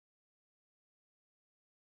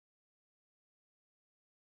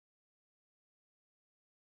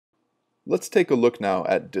Let's take a look now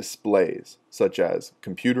at displays, such as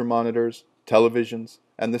computer monitors, televisions,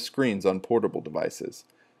 and the screens on portable devices.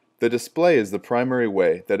 The display is the primary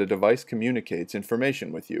way that a device communicates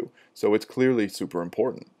information with you, so it's clearly super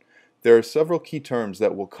important. There are several key terms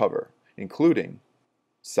that we'll cover, including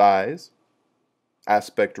size,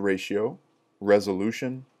 aspect ratio,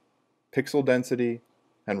 resolution, pixel density,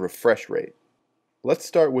 and refresh rate. Let's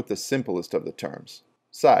start with the simplest of the terms,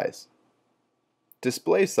 size.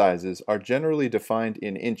 Display sizes are generally defined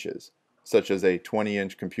in inches, such as a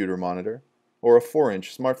 20-inch computer monitor or a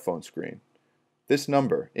 4-inch smartphone screen. This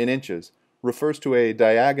number, in inches, refers to a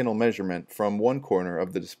diagonal measurement from one corner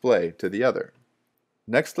of the display to the other.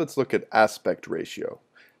 Next, let's look at aspect ratio.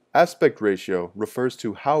 Aspect ratio refers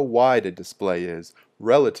to how wide a display is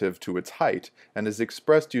relative to its height and is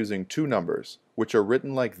expressed using two numbers, which are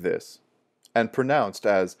written like this, and pronounced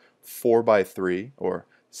as 4 by 3 or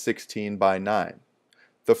 16 by 9.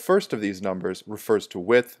 The first of these numbers refers to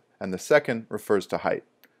width and the second refers to height.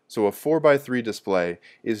 So a 4 by 3 display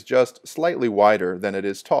is just slightly wider than it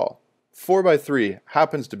is tall. 4 by 3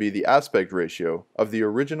 happens to be the aspect ratio of the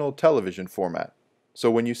original television format.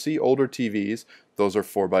 So when you see older TVs, those are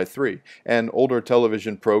 4 by 3, and older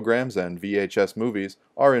television programs and VHS movies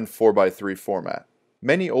are in 4 by 3 format.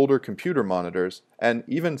 Many older computer monitors, and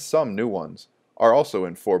even some new ones, are also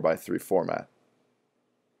in 4 by 3 format.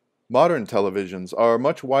 Modern televisions are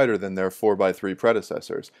much wider than their 4 by 3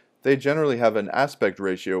 predecessors. They generally have an aspect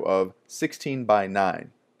ratio of 16 by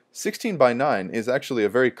 9. 16 by 9 is actually a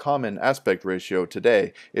very common aspect ratio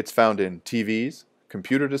today. It's found in TVs,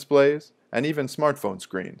 computer displays, and even smartphone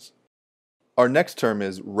screens. Our next term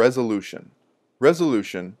is resolution.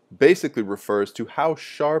 Resolution basically refers to how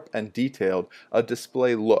sharp and detailed a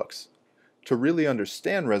display looks. To really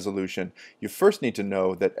understand resolution, you first need to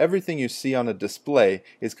know that everything you see on a display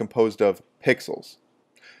is composed of pixels.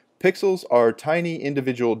 Pixels are tiny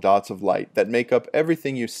individual dots of light that make up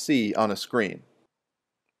everything you see on a screen.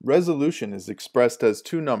 Resolution is expressed as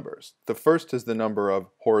two numbers. The first is the number of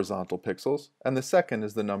horizontal pixels, and the second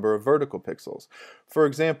is the number of vertical pixels. For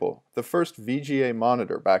example, the first VGA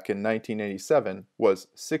monitor back in 1987 was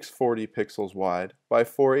 640 pixels wide by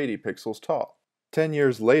 480 pixels tall. 10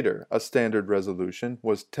 years later, a standard resolution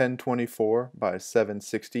was 1024 by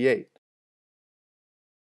 768.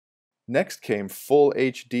 Next came full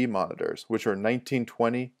HD monitors, which are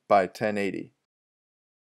 1920 by 1080.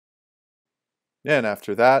 And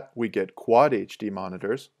after that, we get Quad HD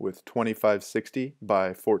monitors with 2560 by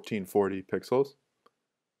 1440 pixels.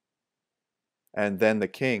 And then the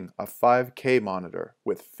king, a 5K monitor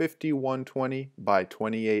with 5120 by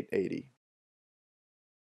 2880.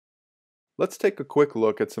 Let's take a quick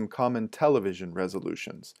look at some common television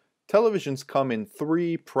resolutions. Televisions come in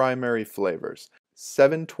three primary flavors: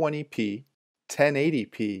 720p,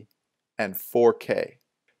 1080p, and 4K.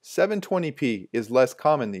 720p is less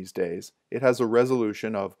common these days. It has a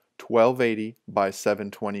resolution of 1280 by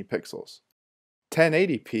 720 pixels.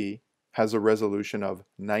 1080p has a resolution of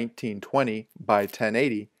 1920 by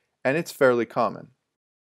 1080, and it's fairly common.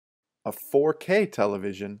 A 4K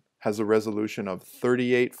television has a resolution of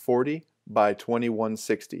 3840 by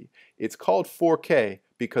 2160. It's called 4K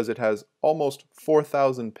because it has almost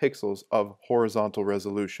 4,000 pixels of horizontal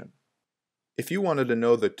resolution. If you wanted to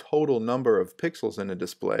know the total number of pixels in a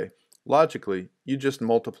display, logically, you just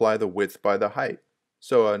multiply the width by the height.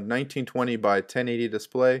 So a 1920 by 1080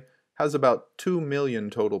 display has about 2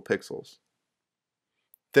 million total pixels.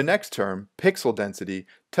 The next term, pixel density,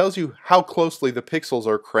 tells you how closely the pixels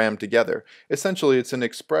are crammed together. Essentially, it's an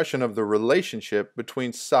expression of the relationship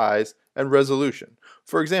between size and resolution.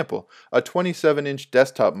 For example, a 27-inch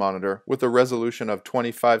desktop monitor with a resolution of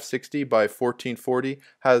 2560 by 1440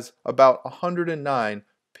 has about 109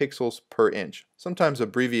 pixels per inch, sometimes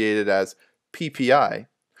abbreviated as PPI,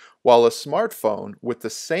 while a smartphone with the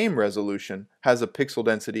same resolution has a pixel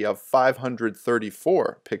density of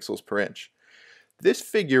 534 pixels per inch. This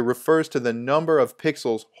figure refers to the number of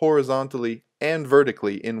pixels horizontally and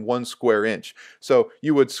vertically in 1 square inch. So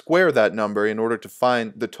you would square that number in order to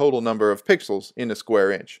find the total number of pixels in a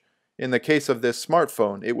square inch. In the case of this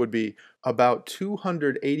smartphone, it would be about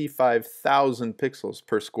 285,000 pixels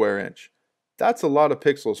per square inch. That's a lot of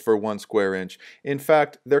pixels for 1 square inch. In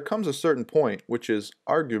fact, there comes a certain point, which is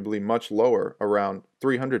arguably much lower, around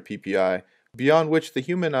 300 ppi, beyond which the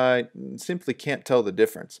human eye simply can't tell the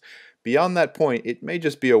difference. Beyond that point, it may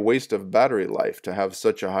just be a waste of battery life to have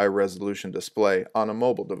such a high-resolution display on a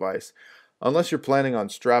mobile device, unless you're planning on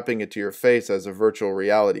strapping it to your face as a virtual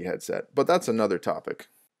reality headset, but that's another topic.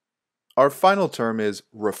 Our final term is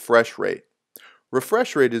refresh rate.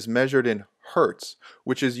 Refresh rate is measured in hertz,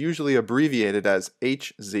 which is usually abbreviated as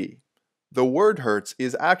Hz. The word hertz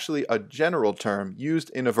is actually a general term used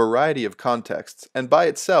in a variety of contexts, and by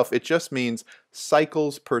itself it just means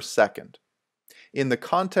cycles per second. In the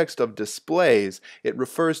context of displays, it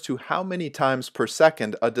refers to how many times per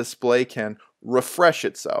second a display can refresh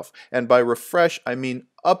itself, and by refresh I mean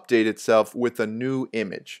update itself with a new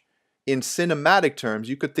image. In cinematic terms,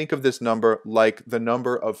 you could think of this number like the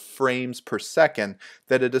number of frames per second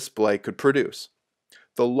that a display could produce.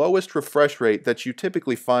 The lowest refresh rate that you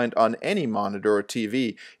typically find on any monitor or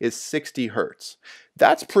TV is 60 Hz.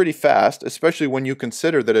 That's pretty fast, especially when you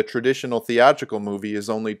consider that a traditional theatrical movie is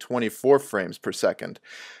only 24 frames per second.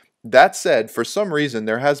 That said, for some reason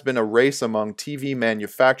there has been a race among TV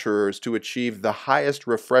manufacturers to achieve the highest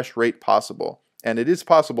refresh rate possible. And it is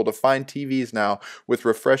possible to find TVs now with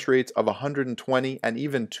refresh rates of 120 and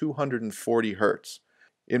even 240 Hz.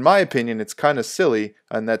 In my opinion, it's kind of silly,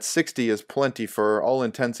 and that 60 is plenty for all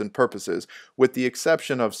intents and purposes, with the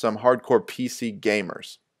exception of some hardcore PC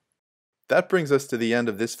gamers. That brings us to the end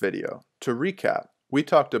of this video. To recap, we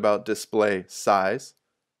talked about display size,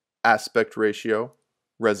 aspect ratio,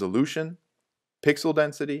 resolution, pixel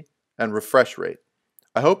density, and refresh rate.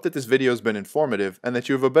 I hope that this video has been informative and that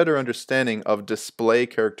you have a better understanding of display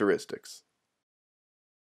characteristics.